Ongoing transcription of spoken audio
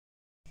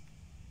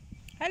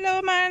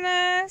Hello,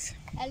 Manas.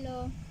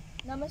 Hello,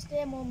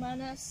 namaste, mo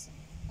Manas.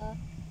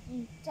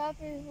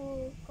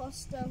 Tapihu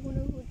Costa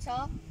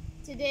Hunuhuta.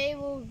 Today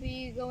we'll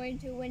be going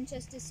to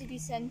Winchester City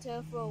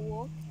Centre for a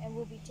walk, and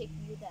we'll be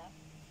taking you there.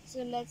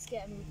 So let's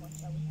get a move on,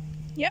 shall we?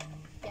 Yep.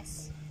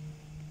 Yes.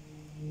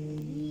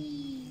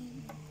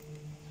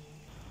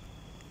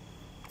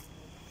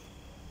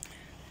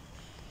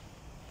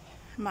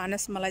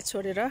 Manas मलाई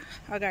छोडेर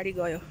अगाडि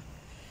गयो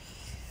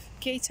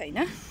केही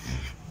छैन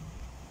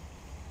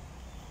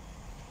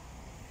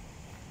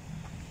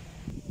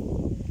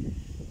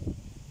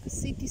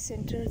city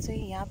centre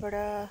चाहिँ यहाँबाट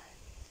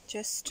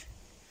just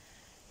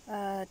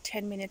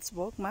 10 minutes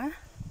वकमा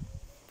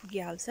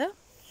पुगिहाल्छ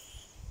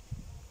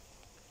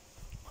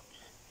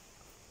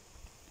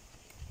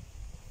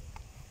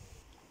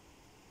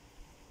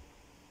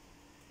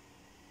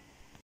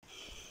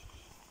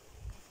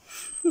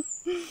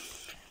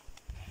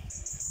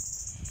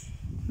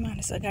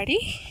मानस अगाडि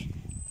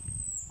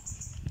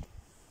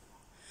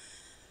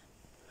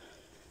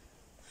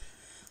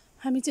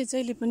हामी चाहिँ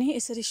जहिले पनि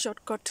यसरी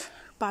सर्टकट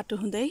बाटो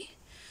हुँदै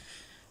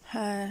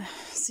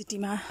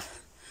सिटीमा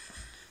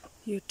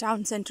यो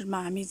टाउन सेन्टरमा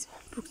हामी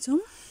पुग्छौं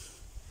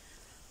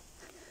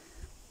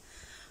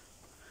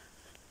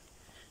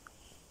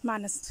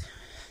मानस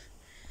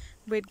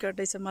वेट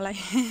गर्दैछ मलाई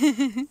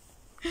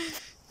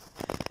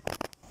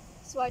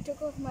So I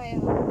took off my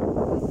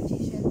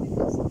t-shirt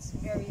because it's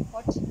very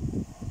hot.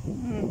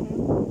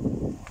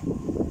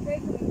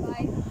 Train coming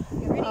by.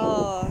 You ready?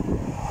 Oh.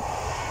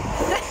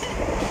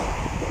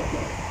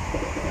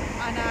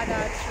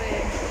 Another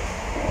train.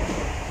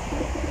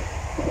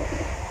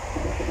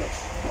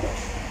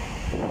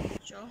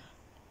 Sure.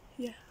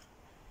 Yeah.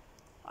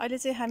 अहिले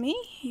चाहिँ हामी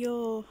यो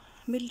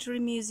मिलिटरी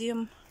म्युजियम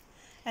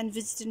एन्ड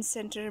भिजिटिङ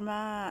सेन्टरमा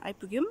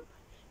आइपुग्यौं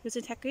यो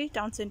चाहिँ ठ्याक्कै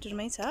टाउन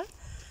सेन्टरमै छ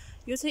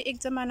यो चाहिँ एक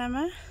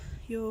जमानामा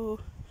यो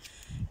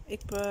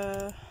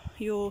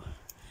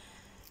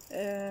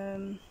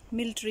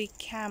मिलिटरी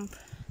क्याम्प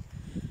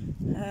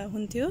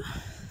हुन्थ्यो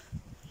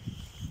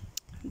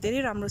धेरै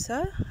राम्रो छ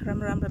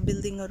राम्रो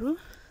बिल्डिङहरु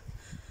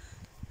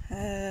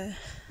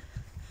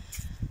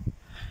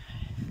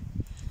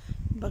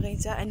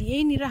बगैँचा अनि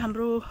यहीँनिर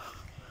हाम्रो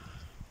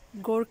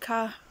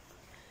गोर्खा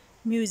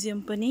म्युजियम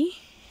पनि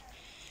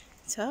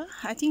छ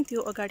आई थिंक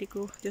त्यो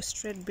अगाडिको त्यो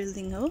स्ट्रेट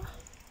बिल्डिङ हो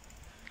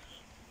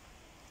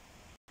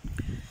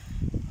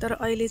तर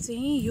अहिले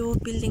चाहिँ यो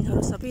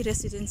बिल्डिङहरु सबै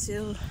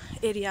रेसिडेन्शियल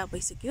एरिया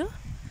भइसक्यो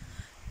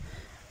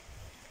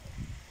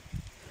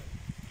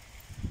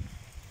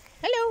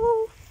हेलो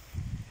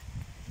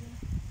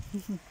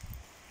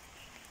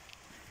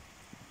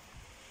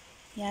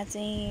यहाँ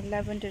चाहिँ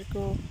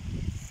ल्याभेन्डरको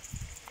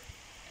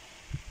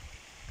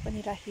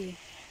पनि राखी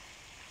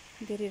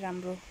धेरै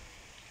राम्रो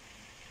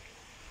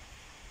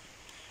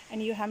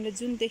अनि यो हामीले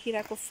जुन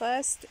देखिरहेको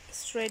फर्स्ट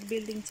स्ट्रेट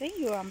बिल्डिङ चाहिँ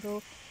यो हाम्रो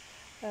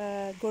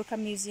गोर्खा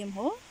म्युजियम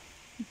हो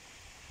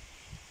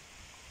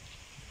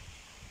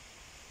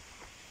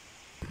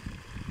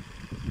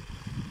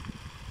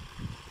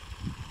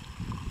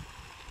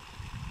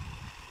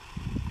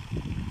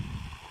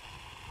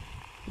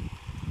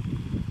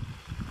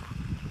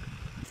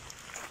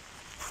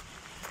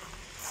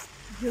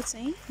यो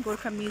चाहिँ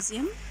गोर्खा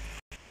म्युजियम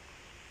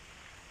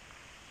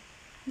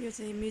यो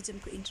चाहिँ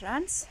म्युजियमको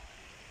इन्ट्रान्स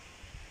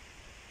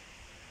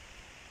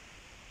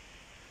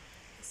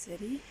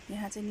यसरी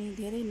यहाँ चाहिँ नि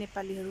धेरै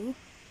नेपालीहरु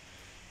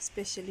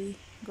स्पेशली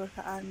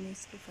गोर्खा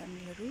आर्मीको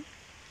फ्यामिलीहरु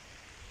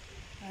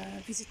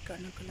भिजिट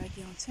गर्नको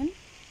लागि आउँछन्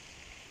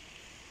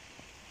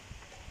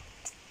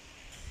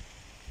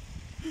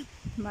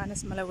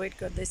मानस मलाई वेट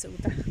गर्दैछ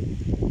उता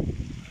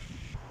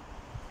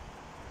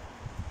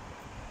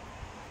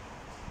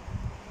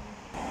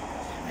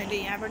अहिले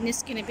यहाँबाट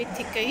निस्किने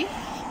बित्तिकै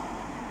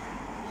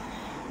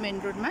मेन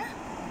रोडमा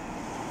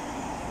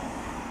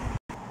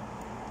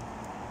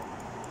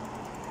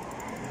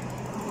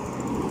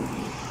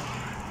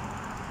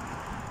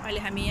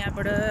अहिले हामी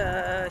यहाँबाट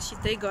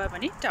सिधै गयो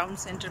भने टाउन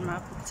सेन्टरमा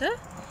पुग्छ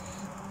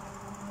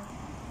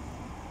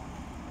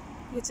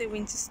यो चाहिँ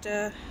विन्चेस्टर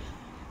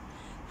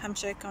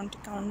हाम्पसायर काउन्टी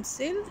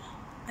काउन्सिल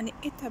अनि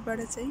यताबाट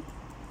चाहिँ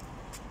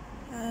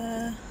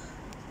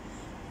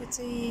यो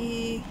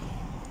चाहिँ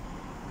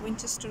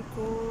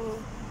विन्चेस्टरको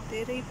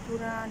धेरै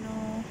पुरानो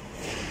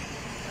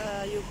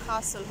यो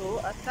कासल हो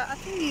अथवा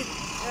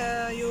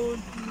यो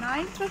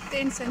 9th र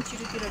 10th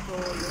सेन्चुरीतिरको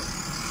हो यो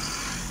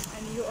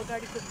अनि यो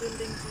अगाडिको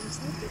बिल्डिङ जुन छ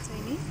त्यो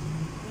चाहिँ नि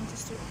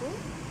विन्चेस्टरको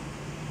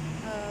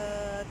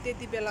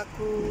त्यति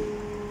बेलाको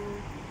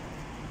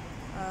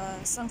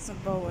संसद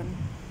भवन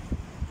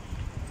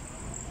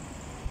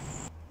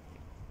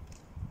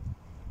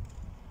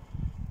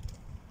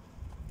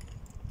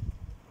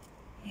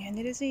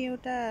यहाँनिर चाहिँ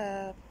एउटा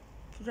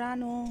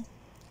पुरानो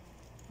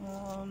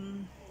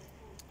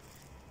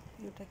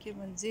एउटा के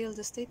भन्छ जेल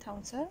जस्तै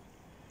ठाउँ छ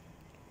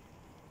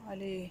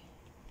अहिले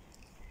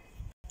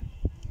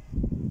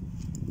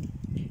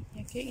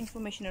यहाँ के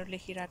इन्फर्मेसनहरु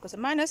लेखिरहेको छ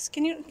मानस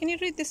can you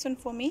read this one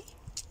for me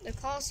The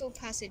castle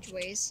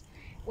passageways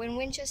When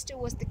Winchester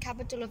was the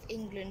capital of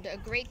England, a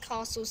great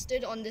castle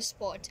stood on the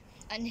spot,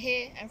 and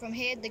from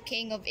here the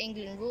King of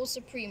England ruled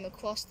supreme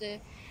across the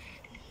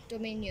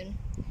dominion.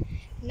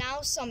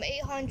 Now, some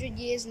 800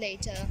 years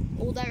later,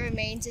 all that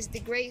remains is the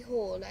Great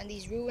Hall and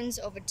these ruins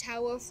of a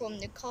tower from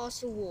the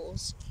castle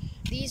walls.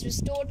 These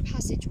restored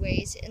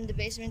passageways in the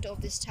basement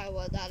of this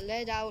tower that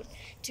led out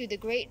to the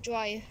great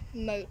dry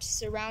moat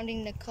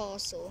surrounding the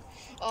castle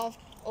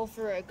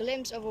offer a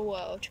glimpse of a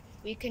world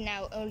we can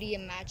now only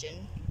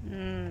imagine.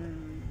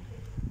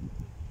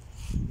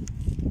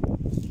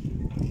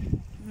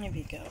 Here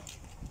we go.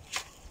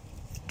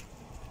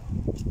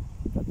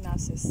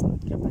 Prognosis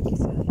मात्र बाँकी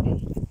छ अहिले.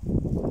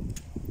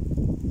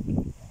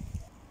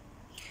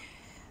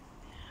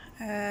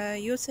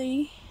 यो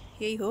चाहिँ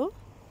यही हो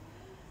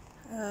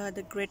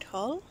the great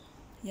हल.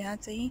 यहाँ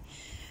चाहिँ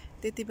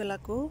त्यति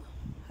बेलाको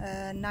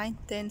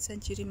 9th-10th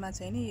सेन्चुरीमा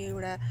चाहिँ नि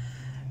एउटा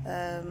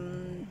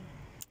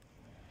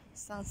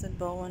संसद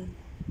भवन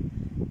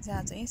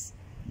जहाँ चाहिँ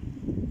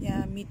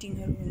यहाँ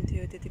मिटिङहरू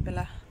हुन्थ्यो त्यति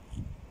बेला.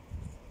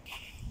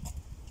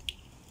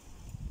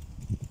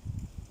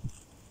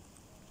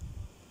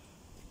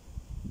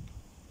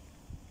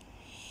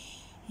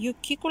 यो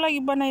के को लागि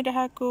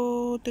बनाइरहेको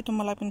त्यो त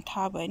मलाई पनि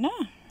थाहा भएन.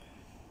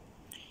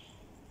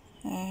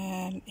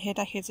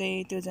 हेर्दाखेरि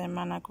चाहिँ त्यो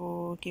जमानाको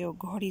के हो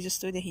घडी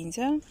जस्तो देखिन्छ.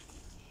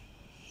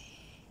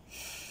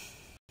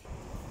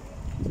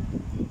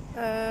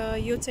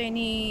 यो चाहिँ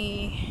नि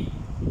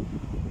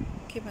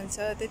के भन्छ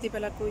त्यति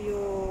बेलाको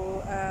यो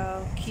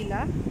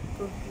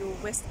किलाको यो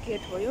वेस्ट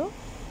गेट हो. यो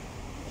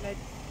यसलाई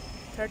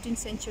 13th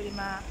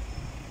सेन्चुरीमा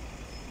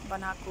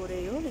बनाएको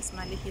रे हो.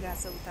 यसमा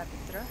लेखिरहेछ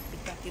उताभित्र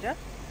भित्तातिर.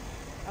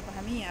 अब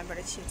हामी यहाँबाट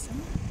छिर्छौँ.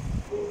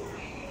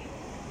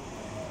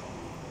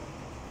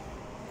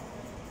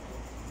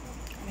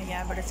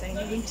 यहाँबाट चाहिँ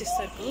नि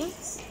विन्चेस्टरको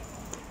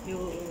यो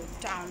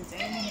टाउन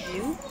चाहिँ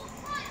भ्यू.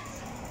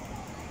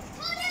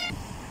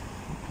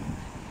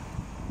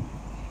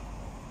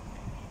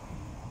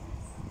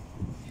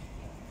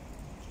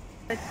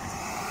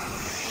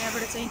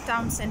 यहाँबाट चाहिँ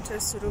टाउन सेन्टर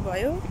सुरु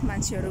भयो.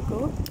 मान्छेहरूको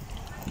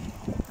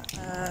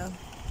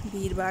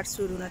भिडभाड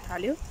सुरु हुन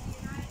थाल्यो.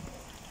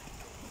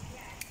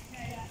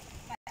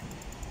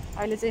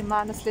 अहिले चाहिँ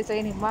मानिसले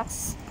चाहिँ नि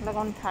मास्क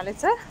लगाउन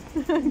थालेछ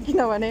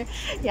किनभने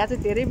यहाँ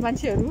चाहिँ धेरै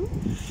मान्छेहरू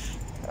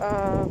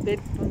भेट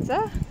हुन्छ.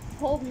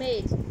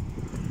 Homemade.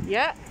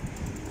 या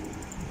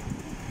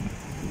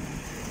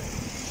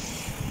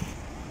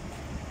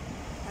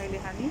अहिले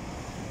हामी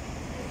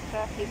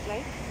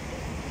ट्राफिकलाई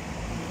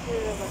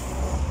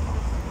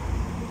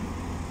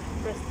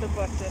press the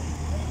button.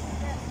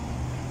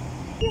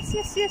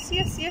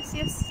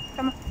 Yes.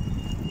 Come on.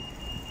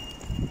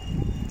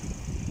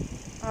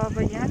 अब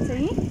यहाँ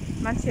चाहिँ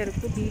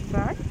मान्छेहरूको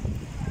भिडभाड.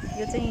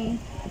 यो चाहिँ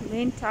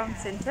मेन टाउन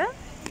सेन्टर.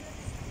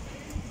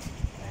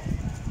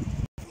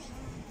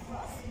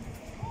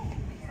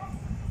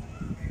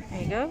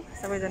 हेलो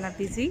सबैजना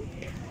बिजी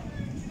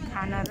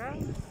खाना र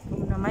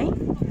घुम्नमै.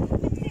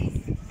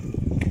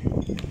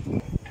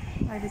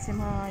 अहिले चाहिँ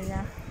म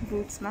यहाँ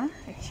बुट्समा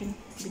एकछिन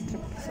भित्र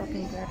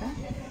सपिङ गरेर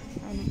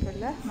आउनु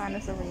पर्ला.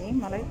 मानस अब यहीँ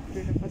मलाई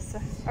हेर्नुपर्छ.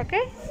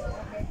 ओके.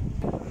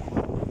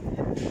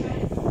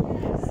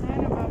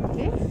 सानो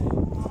बाबुले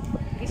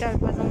गिटार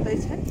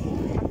बजाउँदैछन्.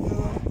 आफ्नो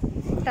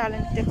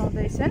ट्यालेन्ट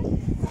देखाउँदैछन्.